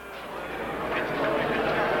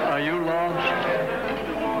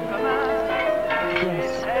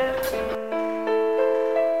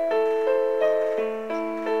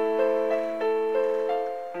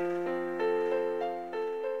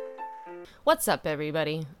What's up,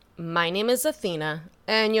 everybody? My name is Athena,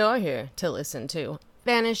 and you're here to listen to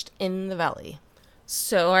Vanished in the Valley.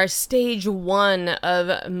 So our stage one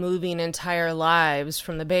of moving entire lives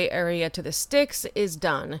from the Bay Area to the sticks is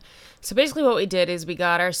done. So basically what we did is we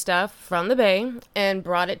got our stuff from the Bay and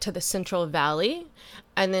brought it to the Central Valley.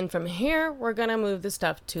 And then from here, we're going to move the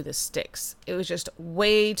stuff to the sticks. It was just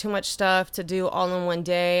way too much stuff to do all in one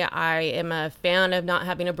day. I am a fan of not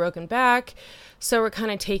having a broken back. So we're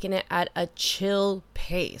kind of taking it at a chill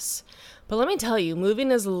pace. But let me tell you, moving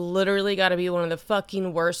has literally got to be one of the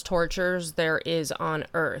fucking worst tortures there is on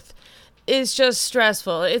Earth. It's just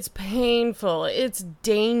stressful, it's painful, it's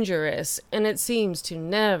dangerous, and it seems to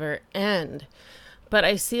never end. But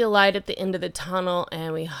I see a light at the end of the tunnel,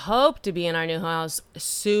 and we hope to be in our new house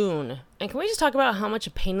soon. And can we just talk about how much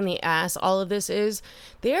a pain in the ass all of this is?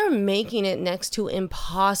 They are making it next to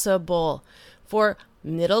impossible for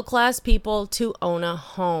middle-class people to own a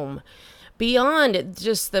home. Beyond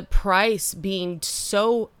just the price being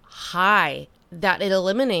so high that it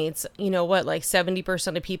eliminates, like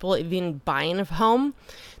 70% of people even buying a home.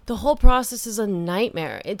 The whole process is a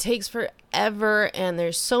nightmare. It takes forever, and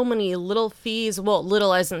there's so many little fees. Well,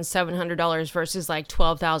 little as in $700 versus like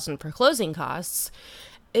 $12,000 for closing costs.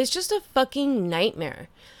 It's just a fucking nightmare.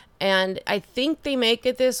 And I think they make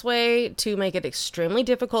it this way to make it extremely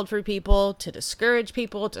difficult for people, to discourage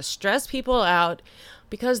people, to stress people out,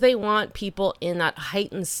 because they want people in that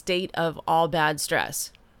heightened state of all bad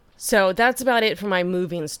stress. So that's about it for my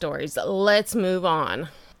moving stories. Let's move on.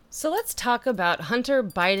 So let's talk about Hunter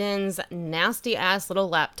Biden's nasty ass little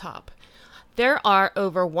laptop. There are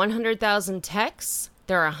over 100,000 texts.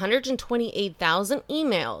 There are 128,000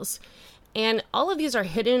 emails. And all of these are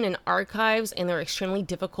hidden in archives, and they're extremely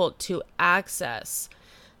difficult to access.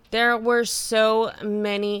 There were so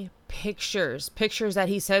many pictures that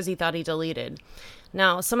he says he thought he deleted.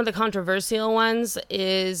 Now, some of the controversial ones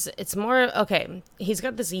is, he's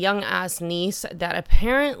got this young ass niece that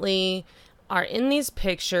apparently are in these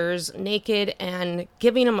pictures naked and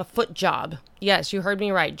giving him a foot job. Yes, you heard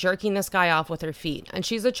me right, jerking this guy off with her feet. And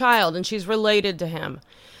she's a child and she's related to him.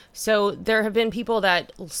 So there have been people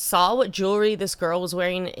that saw what jewelry this girl was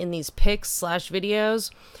wearing in these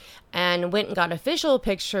pics/videos and went and got official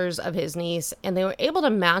pictures of his niece, and they were able to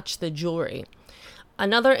match the jewelry.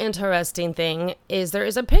 Another interesting thing is there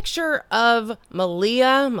is a picture of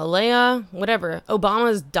Malaya,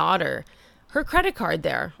 Obama's daughter, her credit card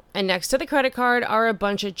there. And next to the credit card are a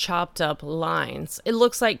bunch of chopped up lines. It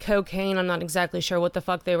looks like cocaine. I'm not exactly sure what the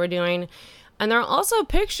fuck they were doing. And there are also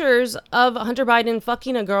pictures of Hunter Biden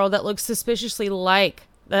fucking a girl that looks suspiciously like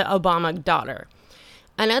the Obama daughter.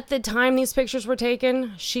 And at the time these pictures were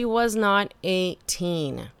taken, she was not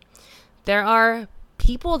 18. There are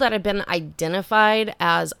people that have been identified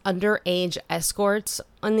as underage escorts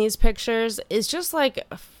on these pictures. Is just like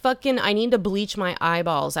fucking, I need to bleach my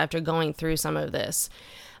eyeballs after going through some of this.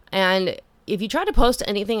 And if you try to post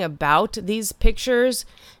anything about these pictures,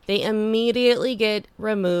 they immediately get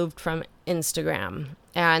removed from Instagram.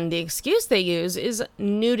 And the excuse they use is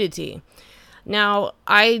nudity. Now,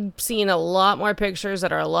 I've seen a lot more pictures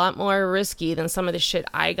that are a lot more risky than some of the shit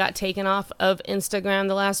I got taken off of Instagram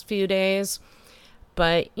the last few days.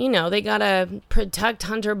 But, they gotta protect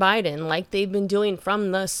Hunter Biden like they've been doing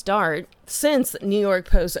from the start since New York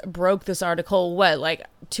Post broke this article,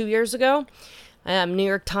 2 years ago? New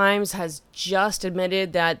York Times has just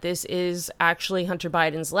admitted that this is actually Hunter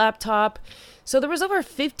Biden's laptop. So there was over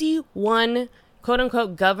 51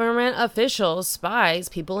 quote-unquote government officials, spies,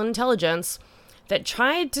 people in intelligence, that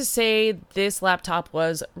tried to say this laptop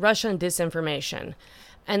was Russian disinformation.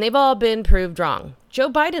 And they've all been proved wrong. Joe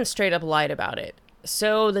Biden straight up lied about it.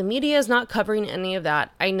 So the media is not covering any of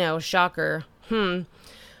that. I know, shocker.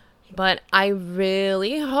 But I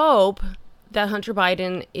really hope that Hunter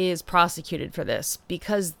Biden is prosecuted for this,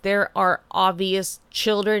 because there are obvious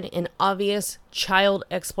children and obvious child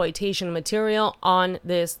exploitation material on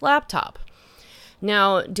this laptop.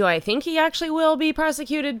 Now, do I think he actually will be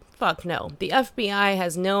prosecuted? Fuck no. The FBI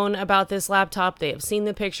has known about this laptop. They have seen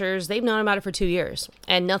the pictures. They've known about it for 2 years,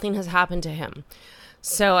 and nothing has happened to him.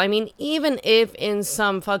 So, even if in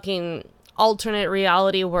some fucking alternate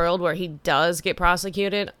reality world where he does get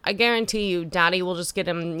prosecuted, I guarantee you daddy will just get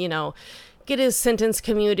him, get his sentence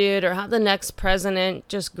commuted, or have the next president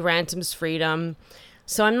just grant him his freedom.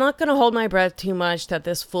 So I'm not going to hold my breath too much that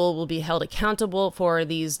this fool will be held accountable for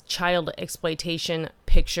these child exploitation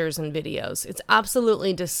pictures and videos. It's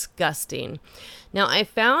absolutely disgusting. Now, I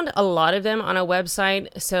found a lot of them on a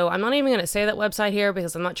website, so I'm not even going to say that website here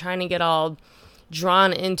because I'm not trying to get all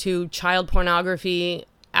drawn into child pornography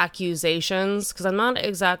accusations, because I'm not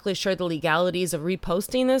exactly sure the legalities of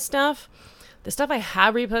reposting this stuff. The stuff I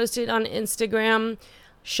have reposted on Instagram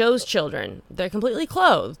shows children. They're completely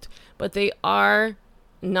clothed, but they are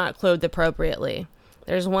not clothed appropriately.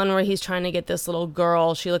 There's one where he's trying to get this little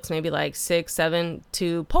girl, she looks maybe like 6, 7,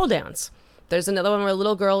 to pole dance. There's another one where a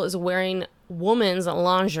little girl is wearing woman's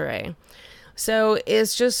lingerie. So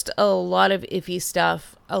it's just a lot of iffy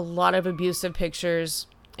stuff, a lot of abusive pictures,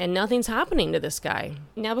 and nothing's happening to this guy.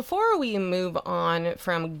 Now, before we move on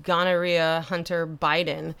from gonorrhea Hunter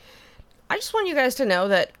Biden, I just want you guys to know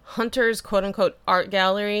that Hunter's quote-unquote art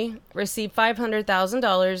gallery received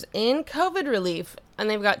 $500,000 in COVID relief, and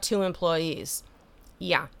they've got 2 employees.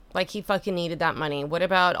 Yeah, like he fucking needed that money. What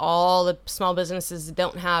about all the small businesses that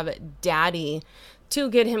don't have daddy to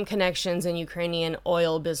get him connections in Ukrainian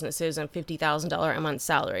oil businesses and $50,000 a month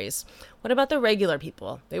salaries? What about the regular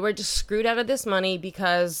people? They were just screwed out of this money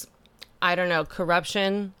because, I don't know,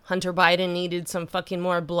 corruption. Hunter Biden needed some fucking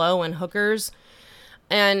more blow and hookers.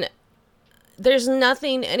 And there's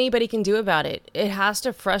nothing anybody can do about it. It has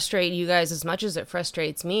to frustrate you guys as much as it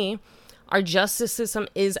frustrates me. Our justice system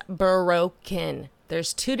is broken.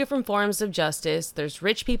 There's 2 different forms of justice. There's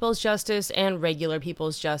rich people's justice and regular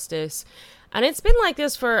people's justice. And it's been like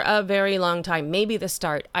this for a very long time. Maybe the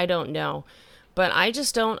start, I don't know. But I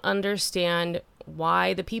just don't understand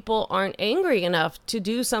why the people aren't angry enough to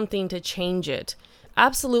do something to change it.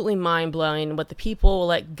 Absolutely mind-blowing what the people will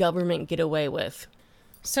let government get away with.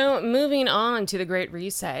 So moving on to the Great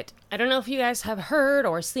Reset. I don't know if you guys have heard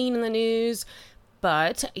or seen in the news,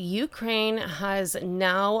 but Ukraine has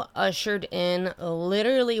now ushered in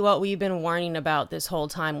literally what we've been warning about this whole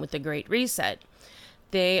time with the Great Reset.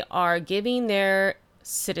 They are giving their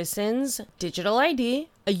citizens digital ID,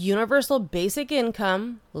 a universal basic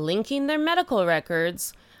income, linking their medical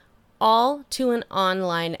records, all to an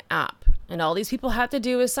online app. And all these people have to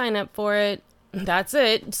do is sign up for it. That's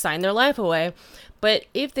it. Sign their life away. But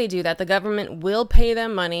if they do that, the government will pay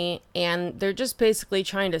them money, and they're just basically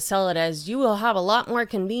trying to sell it as you will have a lot more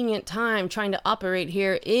convenient time trying to operate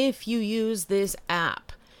here if you use this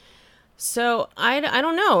app. So I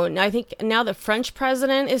don't know. I think now the French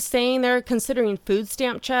president is saying they're considering food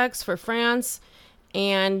stamp checks for France,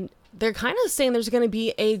 and they're kind of saying there's going to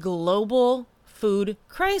be a global food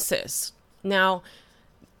crisis. Now,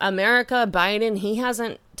 America, Biden, he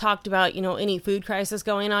hasn't talked about, any food crisis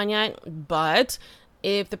going on yet. But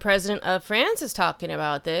if the president of France is talking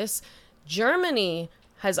about this, Germany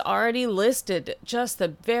has already listed just the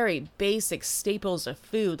very basic staples of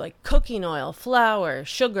food, like cooking oil, flour,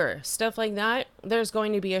 sugar, stuff like that. There's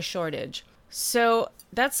going to be a shortage. So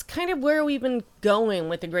that's kind of where we've been going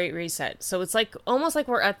with the Great Reset. So it's like almost like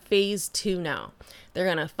we're at phase 2 now. They're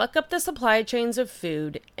going to fuck up the supply chains of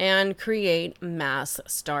food and create mass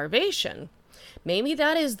starvation. Maybe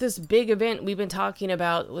that is this big event we've been talking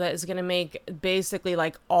about that is going to make basically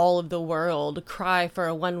like all of the world cry for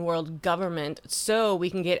a one world government so we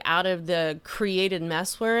can get out of the created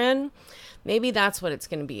mess we're in. Maybe that's what it's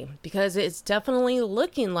going to be, because it's definitely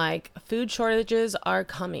looking like food shortages are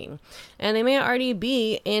coming, and they may already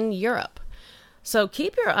be in Europe. So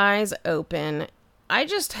keep your eyes open. I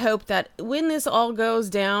just hope that when this all goes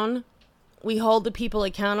down, we hold the people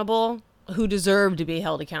accountable who deserve to be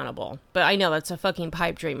held accountable. But I know that's a fucking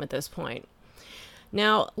pipe dream at this point.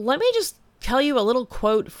 Now, let me just tell you a little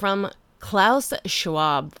quote from Klaus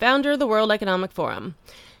Schwab, founder of the World Economic Forum.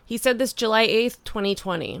 He said this July 8th,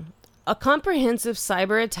 2020. A comprehensive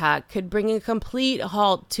cyber attack could bring a complete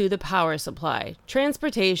halt to the power supply,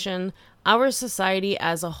 transportation, our society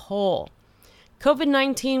as a whole.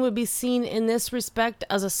 COVID-19 would be seen in this respect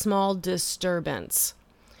as a small disturbance.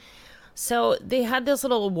 So they had this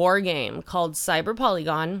little war game called Cyber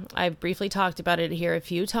Polygon. I've briefly talked about it here a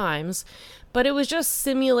few times, but it was just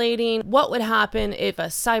simulating what would happen if a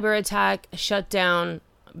cyber attack shut down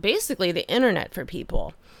basically the internet for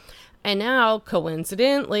people. And now,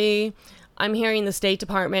 coincidentally, I'm hearing the State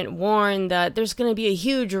Department warn that there's going to be a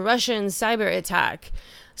huge Russian cyber attack.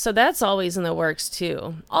 So that's always in the works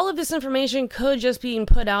too. All of this information could just be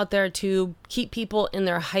put out there to keep people in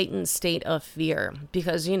their heightened state of fear.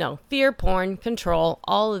 Because, fear, porn, control,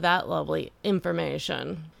 all of that lovely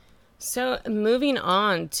information. So moving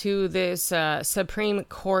on to this Supreme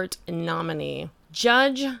Court nominee.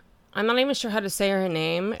 Judge, I'm not even sure how to say her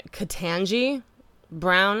name, Ketanji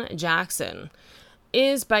Brown Jackson,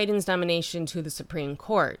 is Biden's nomination to the Supreme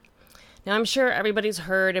Court. Now, I'm sure everybody's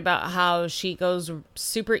heard about how she goes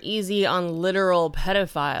super easy on literal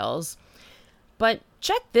pedophiles, but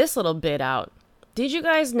check this little bit out. Did you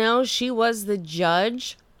guys know she was the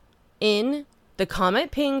judge in the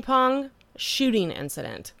Comet Ping Pong shooting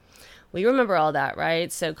incident? We remember all that,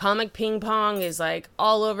 right? So Comic Ping Pong is like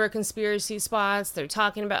all over conspiracy spots. They're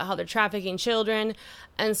talking about how they're trafficking children.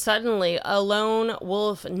 And suddenly a lone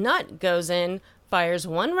wolf nut goes in, fires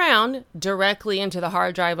one round directly into the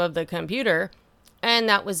hard drive of the computer. And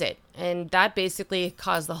that was it. And that basically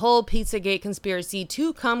caused the whole Pizzagate conspiracy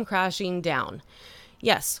to come crashing down.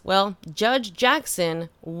 Yes, well, Judge Jackson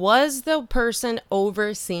was the person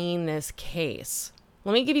overseeing this case.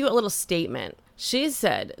 Let me give you a little statement. She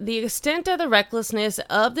said, the extent of the recklessness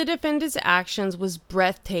of the defendant's actions was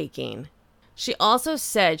breathtaking. She also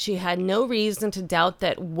said she had no reason to doubt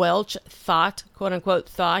that Welch thought, quote unquote,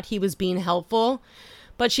 thought he was being helpful.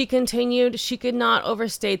 But she continued, she could not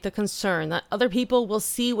overstate the concern that other people will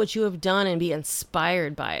see what you have done and be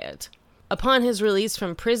inspired by it. Upon his release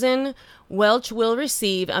from prison, Welch will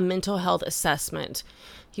receive a mental health assessment.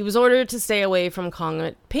 He was ordered to stay away from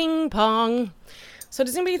Comic Ping Pong. So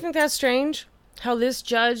does anybody think that's strange? How this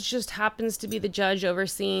judge just happens to be the judge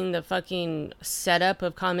overseeing the fucking setup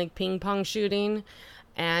of Comic Ping Pong shooting,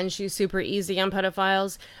 and she's super easy on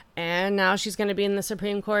pedophiles, and now she's going to be in the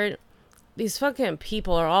Supreme Court. These fucking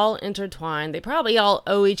people are all intertwined. They probably all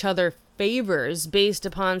owe each other favors based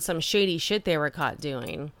upon some shady shit they were caught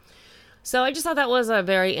doing. So I just thought that was a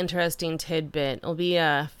very interesting tidbit. It'll be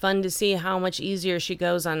fun to see how much easier she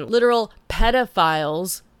goes on literal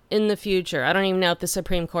pedophiles in the future. I don't even know if the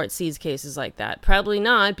Supreme Court sees cases like that. Probably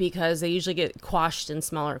not, because they usually get quashed in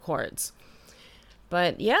smaller courts.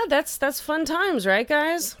 But yeah, that's fun times, right,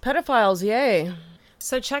 guys? Pedophiles, yay.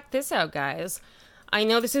 So check this out, guys. I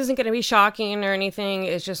know this isn't going to be shocking or anything.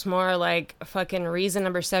 It's just more like fucking reason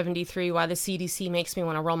number 73 why the CDC makes me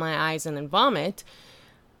want to roll my eyes and then vomit.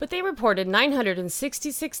 But they reported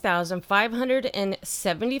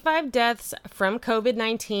 966,575 deaths from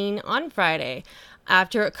COVID-19 on Friday,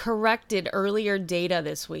 after it corrected earlier data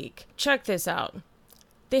this week. Check this out.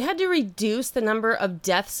 They had to reduce the number of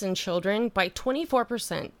deaths in children by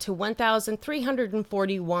 24% to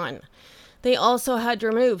 1,341. They also had to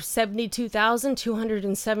remove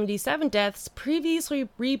 72,277 deaths previously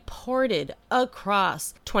reported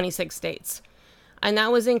across 26 states. And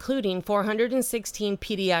that was including 416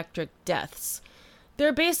 pediatric deaths.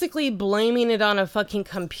 They're basically blaming it on a fucking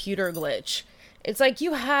computer glitch. It's like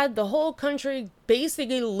you had the whole country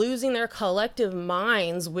basically losing their collective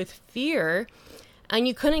minds with fear, and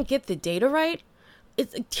you couldn't get the data right.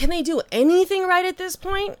 Can they do anything right at this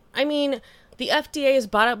point? I mean, the FDA is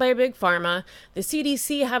bought up by Big Pharma. The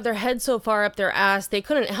CDC have their head so far up their ass, they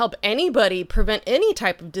couldn't help anybody prevent any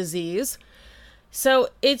type of disease. So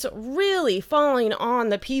it's really falling on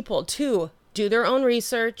the people to do their own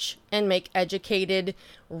research and make educated,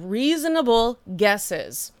 reasonable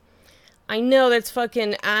guesses. I know that's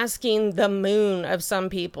fucking asking the moon of some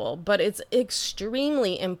people, but it's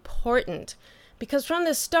extremely important because from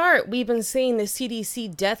the start, we've been seeing the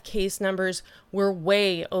CDC death case numbers were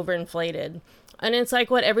way overinflated. And it's like,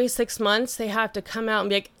 what, every 6 months they have to come out and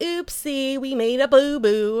be like, oopsie, we made a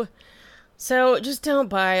boo-boo. So just don't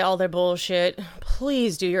buy all their bullshit.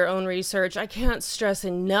 Please do your own research. I can't stress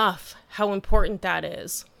enough how important that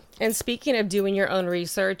is. And speaking of doing your own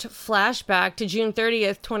research, flashback to June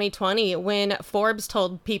 30th, 2020, when Forbes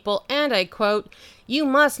told people, and I quote, "You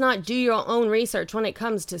must not do your own research when it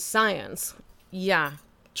comes to science." Yeah,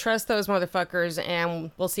 trust those motherfuckers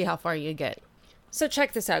and we'll see how far you get. So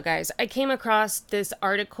check this out, guys. I came across this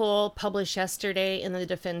article published yesterday in The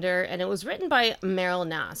Defender, and it was written by Meryl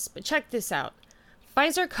Nass. But check this out.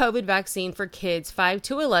 Pfizer COVID vaccine for kids 5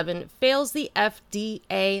 to 11 fails the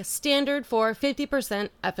FDA standard for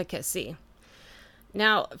 50% efficacy.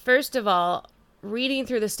 Now, first of all, reading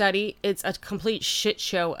through the study, it's a complete shit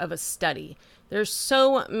show of a study. There's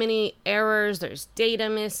so many errors, there's data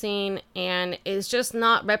missing, and it's just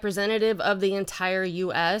not representative of the entire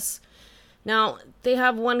U.S. Now, they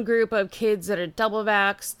have one group of kids that are double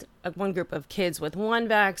vaxxed, one group of kids with one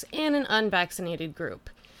vax, and an unvaccinated group.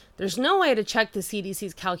 There's no way to check the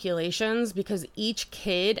CDC's calculations because each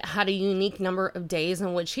kid had a unique number of days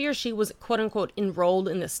in which he or she was quote-unquote enrolled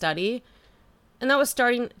in the study, and that was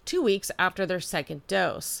starting 2 weeks after their second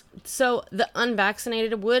dose. So the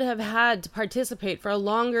unvaccinated would have had to participate for a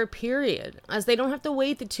longer period, as they don't have to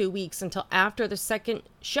wait the 2 weeks until after the second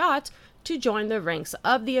shot to join the ranks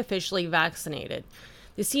of the officially vaccinated.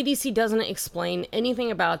 The CDC doesn't explain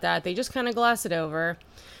anything about that. They just kind of gloss it over.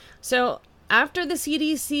 So after the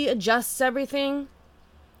CDC adjusts everything,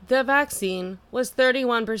 the vaccine was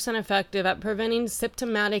 31% effective at preventing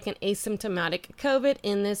symptomatic and asymptomatic COVID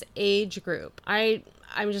in this age group. I'm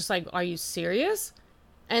just like, are you serious?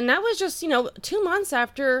 And that was just, 2 months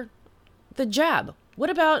after the jab. What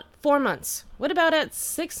about 4 months? What about at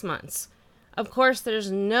 6 months? Of course,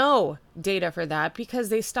 there's no data for that because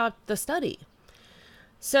they stopped the study.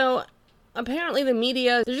 So apparently the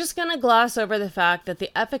media, they're just going to gloss over the fact that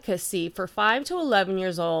the efficacy for 5 to 11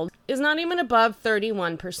 years old is not even above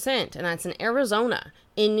 31%, and that's in Arizona.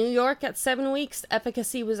 In New York at 7 weeks,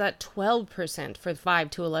 efficacy was at 12% for 5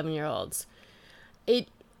 to 11-year-olds. It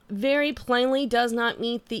very plainly does not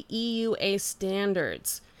meet the EUA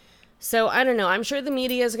standards. So I don't know, I'm sure the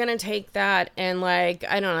media is going to take that and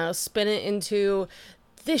spin it into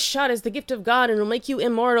this shot is the gift of God and it'll make you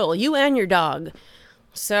immortal, you and your dog.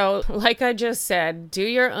 So, like I just said, do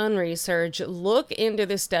your own research, look into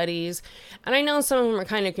the studies, and I know some of them are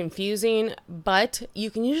kind of confusing, but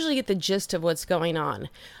you can usually get the gist of what's going on.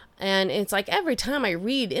 And it's like every time I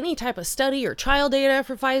read any type of study or trial data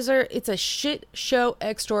for Pfizer, it's a shit show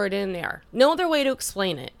extraordinaire. No other way to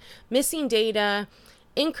explain it. Missing data,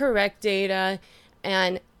 incorrect data,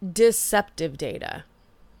 and deceptive data.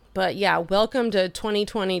 But yeah, welcome to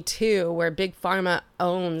 2022, where Big Pharma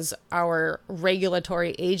owns our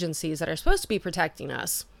regulatory agencies that are supposed to be protecting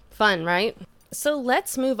us. Fun, right? So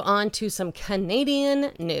let's move on to some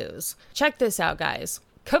Canadian news. Check this out, guys.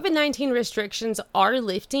 COVID-19 restrictions are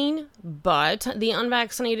lifting, but the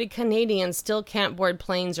unvaccinated Canadians still can't board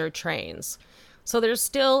planes or trains. So there's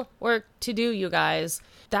still work to do, you guys.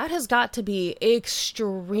 That has got to be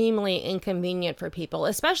extremely inconvenient for people,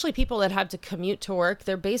 especially people that have to commute to work.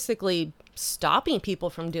 They're basically stopping people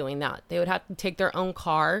from doing that. They would have to take their own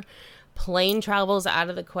car. Plane travel's out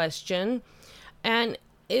of the question. And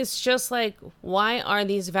it's just like, why are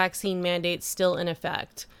these vaccine mandates still in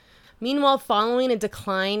effect? Meanwhile, following a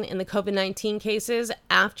decline in the COVID-19 cases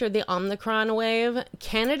after the Omicron wave,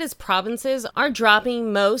 Canada's provinces are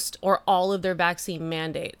dropping most or all of their vaccine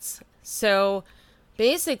mandates. So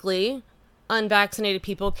basically, unvaccinated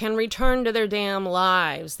people can return to their damn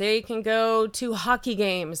lives. They can go to hockey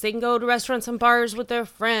games. They can go to restaurants and bars with their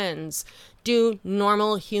friends, do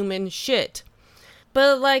normal human shit.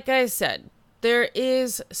 But like I said, there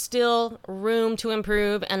is still room to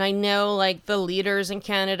improve, and I know the leaders in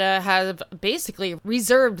Canada have basically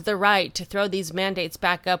reserved the right to throw these mandates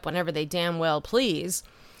back up whenever they damn well please.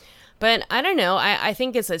 But I don't know, I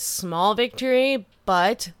think it's a small victory,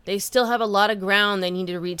 but they still have a lot of ground they need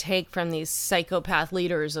to retake from these psychopath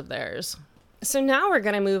leaders of theirs. So now we're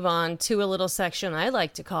going to move on to a little section I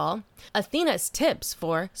like to call Athena's Tips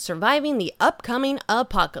for Surviving the Upcoming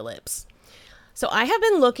Apocalypse. So I have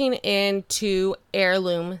been looking into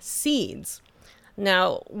heirloom seeds.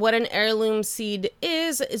 Now, what an heirloom seed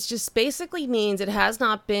is, it just basically means it has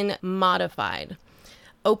not been modified.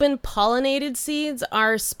 Open pollinated seeds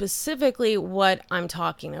are specifically what I'm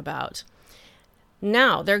talking about.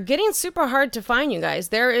 Now, they're getting super hard to find, you guys.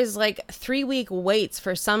 There is 3-week waits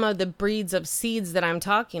for some of the breeds of seeds that I'm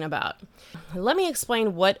talking about. Let me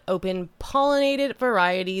explain what open pollinated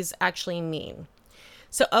varieties actually mean.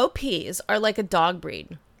 So OPs are like a dog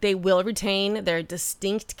breed. They will retain their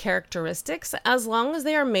distinct characteristics as long as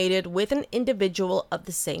they are mated with an individual of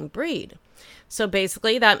the same breed. So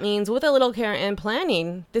basically that means with a little care and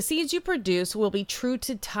planning, the seeds you produce will be true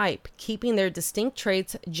to type, keeping their distinct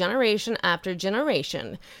traits generation after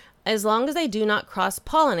generation, as long as they do not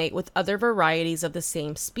cross-pollinate with other varieties of the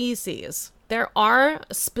same species. There are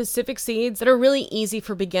specific seeds that are really easy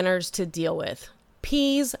for beginners to deal with.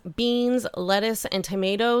 Peas, beans, lettuce, and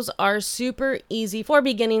tomatoes are super easy for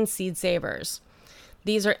beginning seed savers.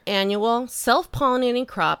 These are annual, self-pollinating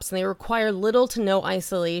crops, and they require little to no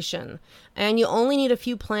isolation. And you only need a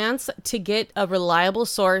few plants to get a reliable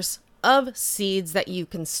source of seeds that you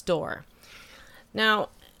can store. Now,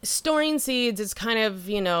 storing seeds is kind of,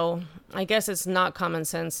 I guess it's not common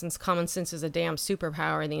sense, since common sense is a damn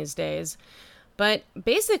superpower these days. But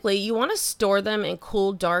basically, you want to store them in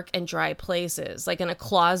cool, dark, and dry places, like in a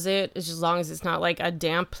closet, as long as it's not a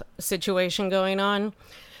damp situation going on.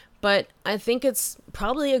 But I think it's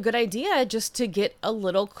probably a good idea just to get a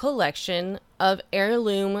little collection of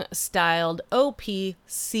heirloom-styled OP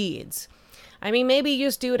seeds. I mean, maybe you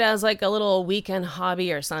just do it as a little weekend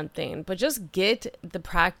hobby or something, but just get the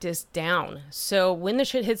practice down. So when the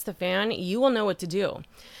shit hits the fan, you will know what to do.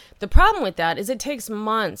 The problem with that is it takes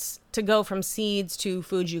months to go from seeds to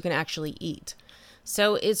foods you can actually eat.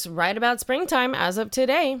 So it's right about springtime as of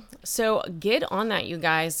today. So get on that, you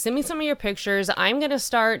guys. Send me some of your pictures. I'm going to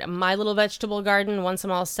start my little vegetable garden once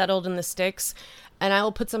I'm all settled in the sticks, and I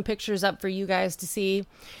will put some pictures up for you guys to see.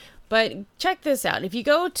 But check this out. If you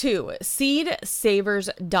go to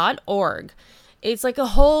seedsavers.org, it's a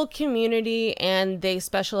whole community, and they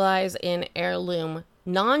specialize in heirloom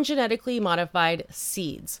non-genetically modified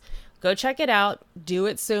seeds. Go check it out. Do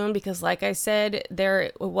it soon because like I said,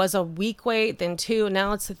 there was a week wait, then 2,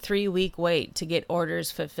 now it's a 3-week wait to get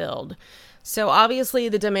orders fulfilled. So obviously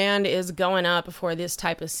the demand is going up for this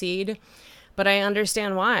type of seed, but I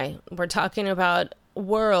understand why. We're talking about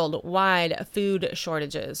worldwide food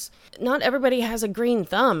shortages. Not everybody has a green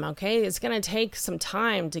thumb, okay? It's going to take some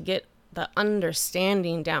time to get the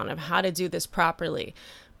understanding down of how to do this properly,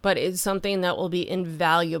 but it's something that will be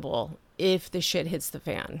invaluable if the shit hits the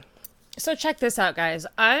fan. So check this out, guys.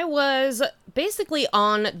 I was basically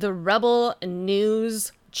on the Rebel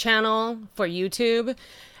News channel for YouTube,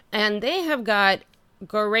 and they have got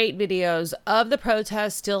great videos of the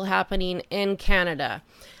protests still happening in Canada.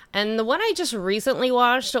 And the one I just recently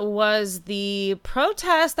watched was the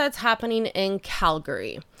protest that's happening in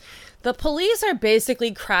Calgary. The police are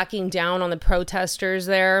basically cracking down on the protesters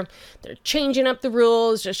there. They're changing up the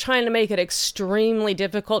rules, just trying to make it extremely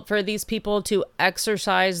difficult for these people to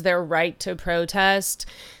exercise their right to protest.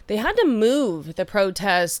 They had to move the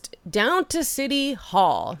protest down to City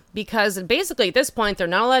Hall because basically at this point they're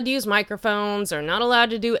not allowed to use microphones, they're not allowed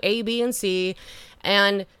to do A, B, and C,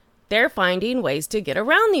 and they're finding ways to get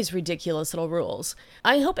around these ridiculous little rules.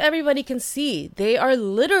 I hope everybody can see they are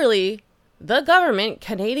literally, the government,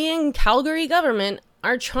 Canadian Calgary government,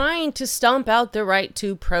 are trying to stomp out the right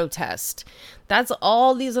to protest. That's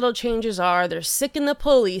all these little changes are. They're sicking the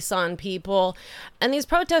police on people. And these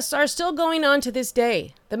protests are still going on to this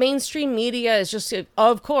day. The mainstream media is just,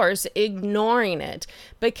 of course, ignoring it.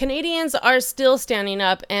 But Canadians are still standing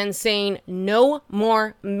up and saying no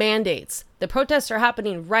more mandates. The protests are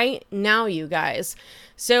happening right now, you guys.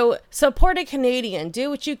 So support a Canadian. Do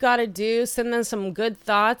what you gotta do. Send them some good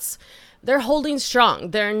thoughts. They're holding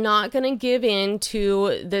strong. They're not going to give in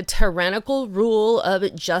to the tyrannical rule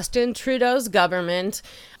of Justin Trudeau's government,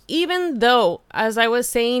 even though, as I was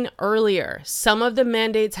saying earlier, some of the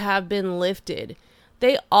mandates have been lifted.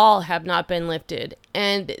 They all have not been lifted.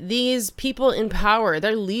 And these people in power,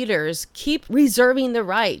 their leaders, keep reserving the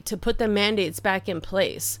right to put the mandates back in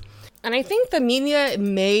place. And I think the media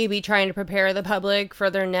may be trying to prepare the public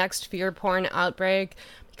for their next fear porn outbreak,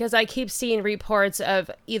 because I keep seeing reports of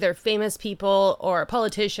either famous people or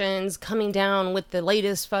politicians coming down with the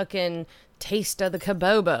latest fucking taste of the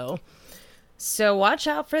kabobo. So watch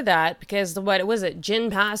out for that, because what was it? Jen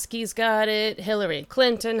Psky's got it. Hillary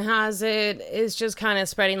Clinton has it. It's just kind of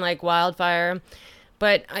spreading like wildfire.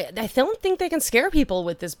 But I don't think they can scare people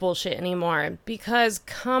with this bullshit anymore, because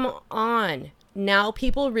come on. Now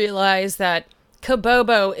people realize that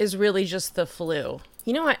kabobo is really just the flu.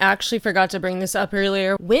 You know, I actually forgot to bring this up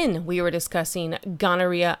earlier when we were discussing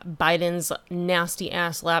gonorrhea Biden's nasty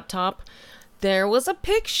ass laptop. There was a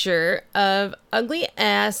picture of ugly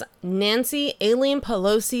ass Nancy Alien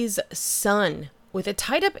Pelosi's son with a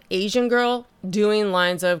tied up Asian girl doing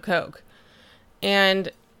lines of coke.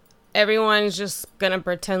 And everyone's just gonna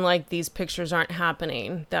pretend like these pictures aren't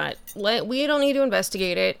happening, that we don't need to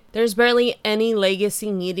investigate it. There's barely any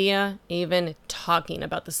legacy media even talking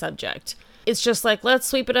about the subject. It's just like, let's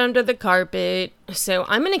sweep it under the carpet. So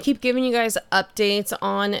I'm going to keep giving you guys updates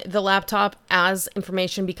on the laptop as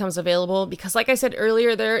information becomes available, because like I said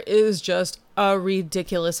earlier, there is just a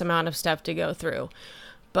ridiculous amount of stuff to go through.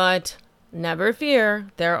 But never fear,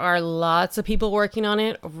 there are lots of people working on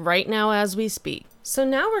it right now as we speak. So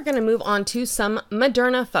now we're going to move on to some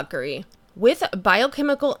Moderna fuckery. With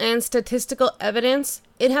biochemical and statistical evidence,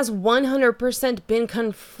 it has 100% been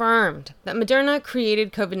confirmed that Moderna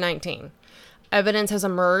created COVID-19. Evidence has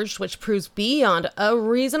emerged which proves beyond a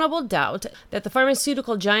reasonable doubt that the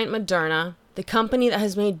pharmaceutical giant Moderna, the company that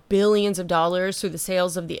has made billions of dollars through the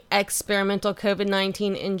sales of the experimental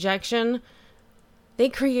COVID-19 injection, they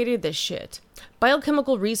created this shit.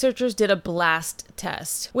 Biochemical researchers did a BLAST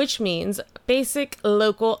test, which means Basic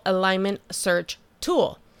Local Alignment Search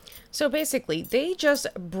Tool. So basically, they just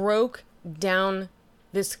broke down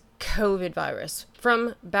this COVID virus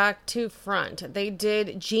from back to front. They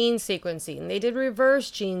did gene sequencing, they did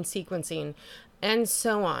reverse gene sequencing, and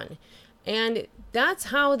so on. And that's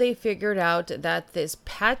how they figured out that this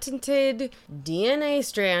patented DNA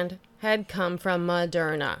strand had come from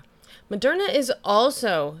Moderna. Moderna is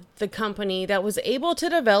also the company that was able to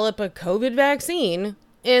develop a COVID vaccine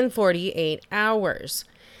in 48 hours.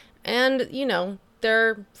 And, you know,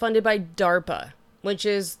 they're funded by DARPA, which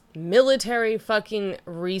is military fucking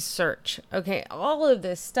research. Okay, all of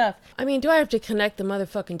this stuff. I mean, do I have to connect the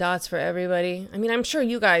motherfucking dots for everybody? I mean, I'm sure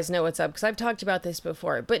you guys know what's up because I've talked about this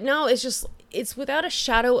before. But no, it's without a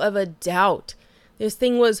shadow of a doubt. This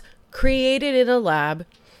thing was created in a lab,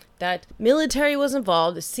 that military was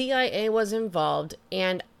involved, the CIA was involved,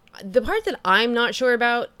 and The part that I'm not sure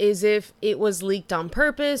about is if it was leaked on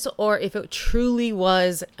purpose or if it truly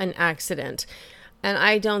was an accident. And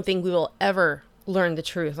I don't think we will ever learn the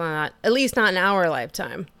truth on that, at least not in our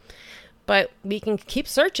lifetime. But we can keep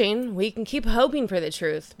searching. We can keep hoping for the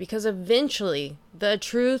truth, because eventually the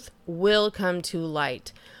truth will come to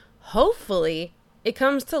light. Hopefully it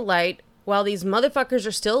comes to light while these motherfuckers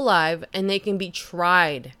are still alive and they can be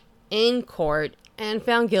tried in court and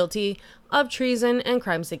found guilty of treason and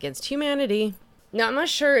crimes against humanity. Now, I'm not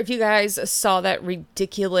sure if you guys saw that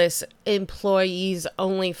ridiculous employees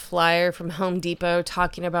only flyer from Home Depot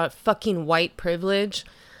talking about fucking white privilege.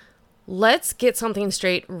 Let's get something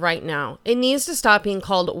straight right now. It needs to stop being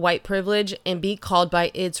called white privilege and be called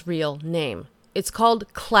by its real name. It's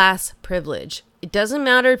called class privilege. It doesn't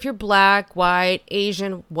matter if you're black, white,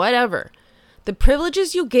 Asian, whatever. The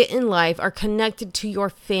privileges you get in life are connected to your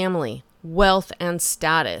family, wealth, and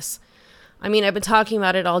status. I mean, I've been talking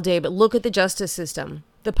about it all day, but look at the justice system.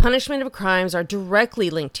 The punishment of crimes are directly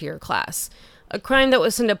linked to your class. A crime that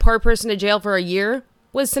would send a poor person to jail for a year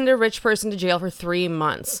would send a rich person to jail for 3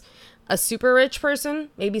 months. A super rich person,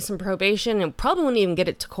 maybe some probation, and probably wouldn't even get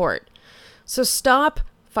it to court. So stop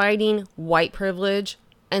fighting white privilege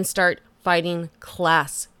and start fighting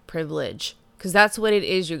class privilege, because that's what it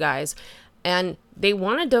is, you guys. And they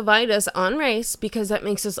want to divide us on race because that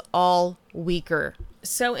makes us all weaker.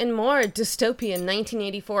 So in more dystopian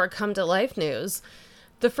 1984 come-to-life news,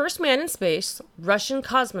 the first man in space, Russian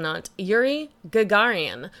cosmonaut Yuri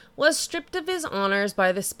Gagarin, was stripped of his honors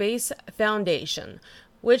by the Space Foundation,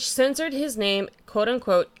 which censored his name,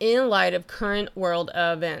 quote-unquote, in light of current world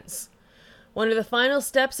events. One of the final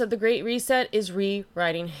steps of the Great Reset is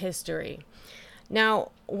rewriting history.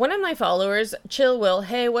 Now, one of my followers, Chill Will,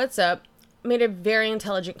 hey, what's up, made a very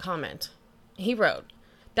intelligent comment. He wrote,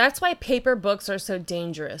 "That's why paper books are so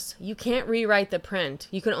dangerous. You can't rewrite the print.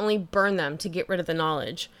 You can only burn them to get rid of the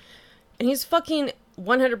knowledge." And he's fucking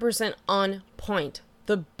 100% on point.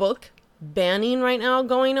 The book banning right now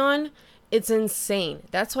going on, it's insane.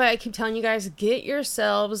 That's why I keep telling you guys, get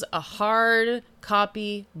yourselves a hard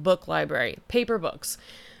copy book library, paper books.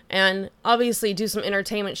 And obviously do some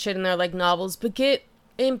entertainment shit in there like novels, but get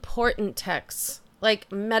important texts,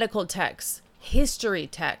 like medical texts, history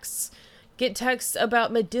texts. Get texts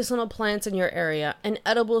about medicinal plants in your area and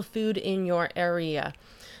edible food in your area.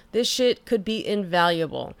 This shit could be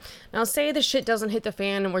invaluable. Now, say the shit doesn't hit the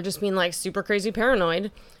fan and we're just being like super crazy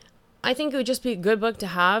paranoid. I think it would just be a good book to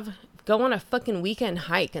have. Go on a fucking weekend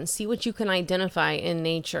hike and see what you can identify in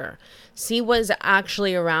nature. See what is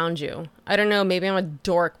actually around you. I don't know, maybe I'm a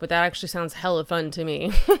dork, but that actually sounds hella fun to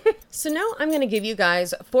me. So now I'm going to give you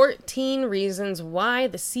guys 14 reasons why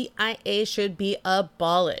the CIA should be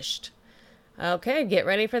abolished. Okay, get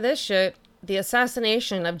ready for this shit. The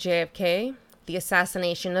assassination of JFK, the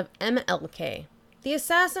assassination of MLK, the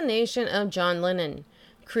assassination of John Lennon,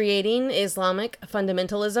 creating Islamic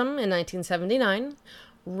fundamentalism in 1979,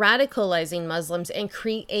 radicalizing Muslims and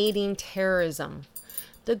creating terrorism,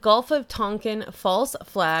 the Gulf of Tonkin false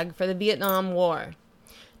flag for the Vietnam War,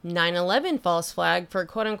 9/11 false flag for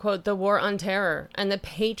quote-unquote the war on terror, and the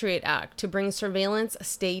Patriot Act to bring surveillance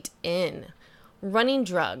state in, running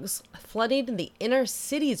drugs, flooding the inner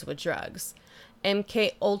cities with drugs,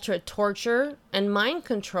 MK Ultra torture and mind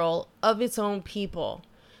control of its own people,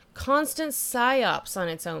 constant psyops on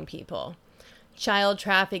its own people, child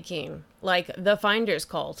trafficking like the Finders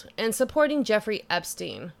cult, and supporting Jeffrey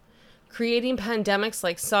Epstein, creating pandemics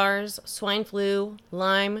like SARS, swine flu,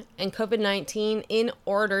 Lyme, and COVID-19 in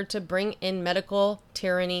order to bring in medical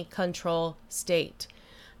tyranny control state,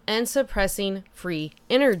 and suppressing free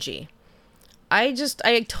energy. I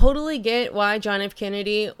totally get why John F.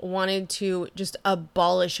 Kennedy wanted to just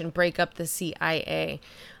abolish and break up the CIA.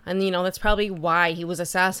 And, that's probably why he was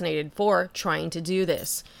assassinated, for trying to do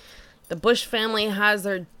this. The Bush family has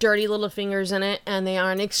their dirty little fingers in it, and they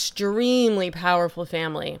are an extremely powerful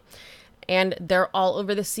family. And they're all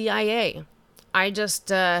over the CIA. I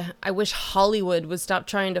wish Hollywood would stop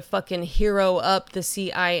trying to fucking hero up the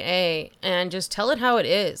CIA and just tell it how it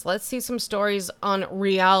is. Let's see some stories on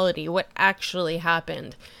reality, what actually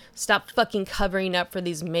happened. Stop fucking covering up for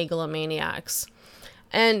these megalomaniacs.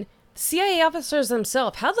 And CIA officers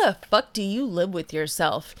themselves, how the fuck do you live with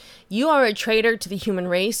yourself? You are a traitor to the human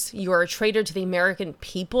race. You are a traitor to the American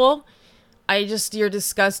people. You're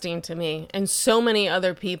disgusting to me and so many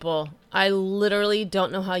other people. I literally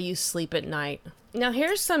don't know how you sleep at night. Now,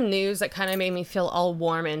 here's some news that kind of made me feel all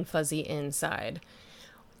warm and fuzzy inside.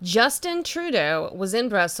 Justin Trudeau was in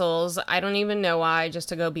Brussels, I don't even know why, just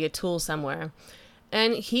to go be a tool somewhere.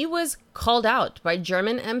 And he was called out by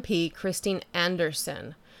German MP Christine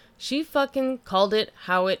Anderson. She fucking called it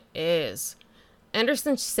how it is.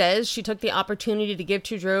 Anderson says she took the opportunity to give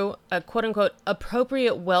Trudeau a quote-unquote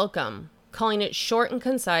appropriate welcome, calling it short and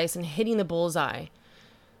concise and hitting the bullseye.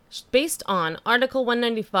 Based on Article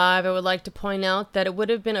 195, I would like to point out that it would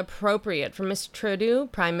have been appropriate for Mr. Trudeau,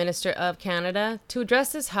 Prime Minister of Canada, to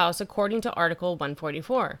address this House according to Article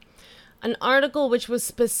 144, an article which was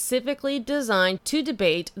specifically designed to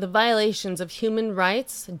debate the violations of human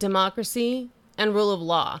rights, democracy, and rule of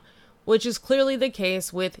law, which is clearly the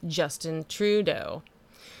case with Justin Trudeau.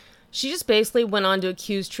 She just basically went on to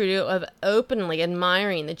accuse Trudeau of openly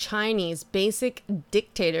admiring the Chinese basic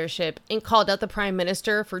dictatorship and called out the Prime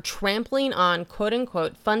Minister for trampling on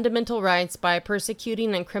quote-unquote fundamental rights by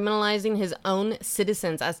persecuting and criminalizing his own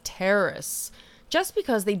citizens as terrorists, just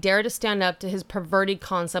because they dare to stand up to his perverted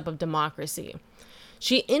concept of democracy.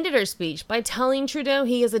 She ended her speech by telling Trudeau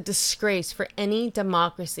he is a disgrace for any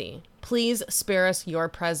democracy. Please spare us your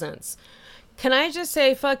presence. Can I just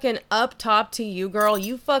say fucking up top to you, girl?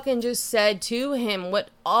 You fucking just said to him what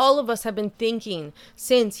all of us have been thinking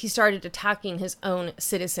since he started attacking his own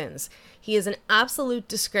citizens. He is an absolute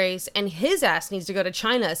disgrace, and his ass needs to go to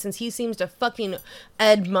China since he seems to fucking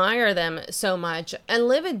admire them so much and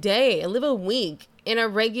live a week in a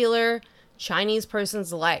regular Chinese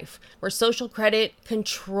person's life where social credit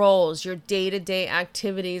controls your day-to-day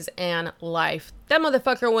activities and life. That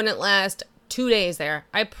motherfucker wouldn't last 2 days there,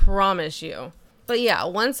 I promise you. But yeah,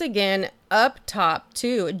 once again, up top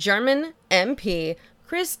to German MP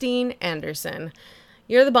Christine Anderson.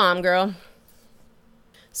 You're the bomb, girl.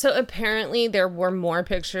 So apparently there were more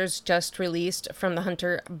pictures just released from the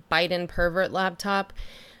Hunter Biden pervert laptop,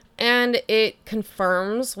 and it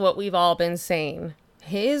confirms what we've all been saying.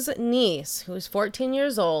 His niece, who is 14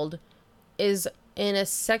 years old, is in a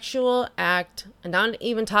sexual act, and not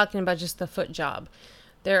even talking about just the foot job.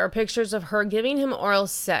 There are pictures of her giving him oral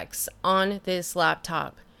sex on this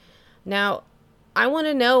laptop. Now, I want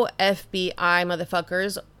to know, FBI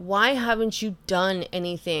motherfuckers, why haven't you done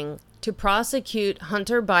anything to prosecute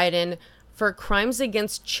Hunter Biden for crimes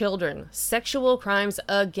against children, sexual crimes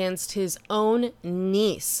against his own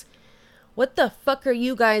niece? What the fuck are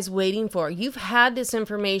you guys waiting for? You've had this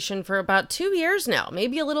information for about 2 years now,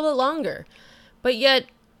 maybe a little bit longer, but yet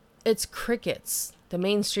it's crickets. The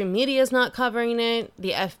mainstream media is not covering it.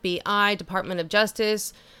 The FBI, Department of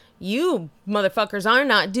Justice, you motherfuckers are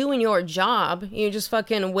not doing your job. You're just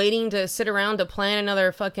fucking waiting to sit around to plan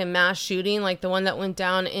another fucking mass shooting like the one that went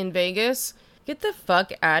down in Vegas. Get the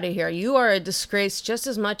fuck out of here. You are a disgrace just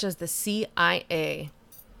as much as the CIA.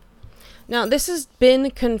 Now, this has been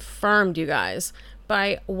confirmed, you guys,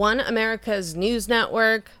 by One America's News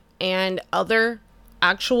Network and other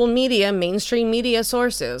actual media, mainstream media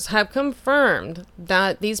sources have confirmed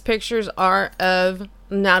that these pictures are of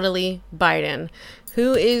Natalie Biden,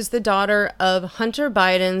 who is the daughter of Hunter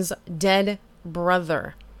Biden's dead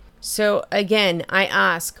brother. So again, I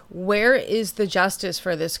ask, where is the justice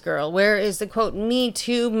for this girl? Where is the quote Me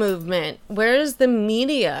Too movement? Where is the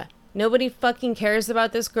media? Nobody fucking cares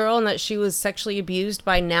about this girl and that she was sexually abused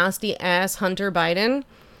by nasty ass Hunter Biden.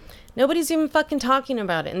 Nobody's even fucking talking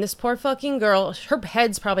about it. And this poor fucking girl, her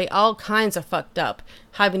head's probably all kinds of fucked up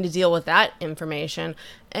having to deal with that information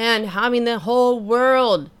and having the whole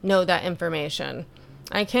world know that information.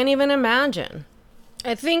 I can't even imagine.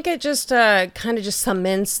 I think it just kind of just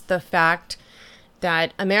cements the fact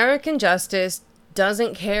that American justice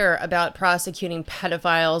doesn't care about prosecuting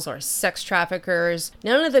pedophiles or sex traffickers.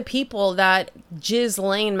 None of the people that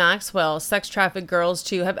Ghislaine Maxwell sex trafficked girls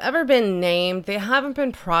to have ever been named. They haven't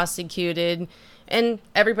been prosecuted, and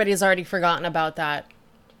everybody's already forgotten about that.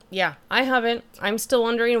 Yeah, I haven't. I'm still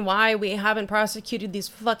wondering why we haven't prosecuted these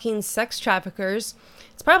fucking sex traffickers.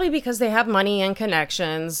 It's probably because they have money and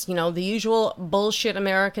connections, you know, the usual bullshit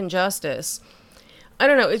American justice. I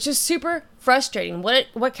don't know, it's just super frustrating.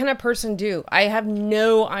 What can a person do? I have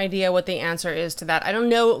no idea what the answer is to that. I don't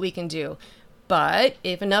know what we can do. But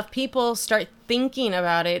if enough people start thinking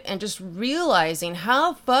about it and just realizing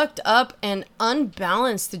how fucked up and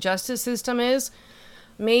unbalanced the justice system is,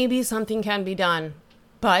 maybe something can be done.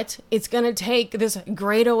 But it's going to take this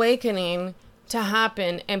great awakening to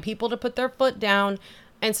happen and people to put their foot down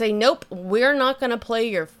and say, nope, we're not going to play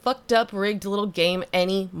your fucked up, rigged little game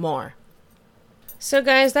anymore. So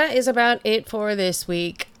guys, that is about it for this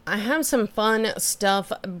week. I have some fun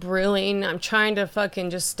stuff brewing. I'm trying to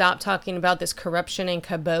fucking just stop talking about this corruption and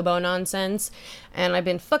kabobo nonsense. And I've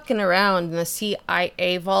been fucking around in the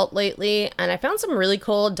CIA vault lately. And I found some really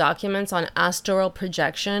cool documents on astral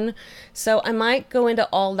projection. So I might go into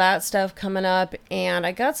all that stuff coming up. And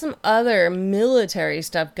I got some other military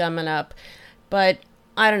stuff coming up. But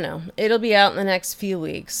I don't know. It'll be out in the next few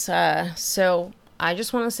weeks. So I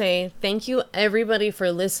just want to say thank you, everybody,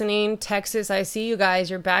 for listening. Texas, I see you guys.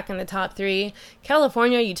 You're back in the top 3.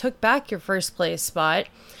 California, you took back your first place spot.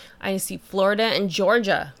 I see Florida and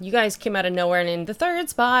Georgia. You guys came out of nowhere and in the 3rd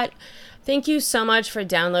spot. Thank you so much for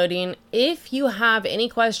downloading. If you have any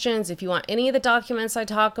questions, if you want any of the documents I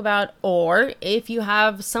talk about, or if you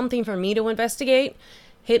have something for me to investigate,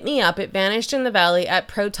 hit me up at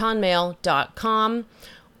vanishedinthevalley@protonmail.com,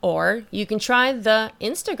 or you can try the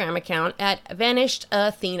Instagram account at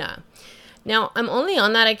vanishedathena. Now, I'm only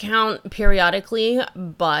on that account periodically,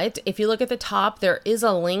 but if you look at the top, there is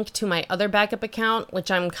a link to my other backup account, which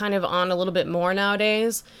I'm kind of on a little bit more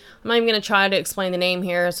nowadays. I'm not even going to try to explain the name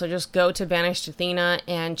here, so just go to Vanished Athena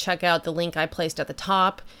and check out the link I placed at the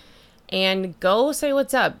top. And go say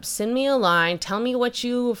what's up. Send me a line. Tell me what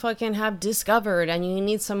you fucking have discovered and you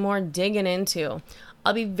need some more digging into.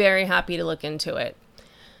 I'll be very happy to look into it.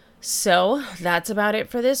 So that's about it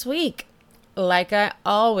for this week. Like I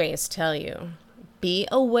always tell you, be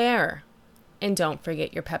aware and don't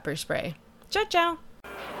forget your pepper spray. Ciao, ciao.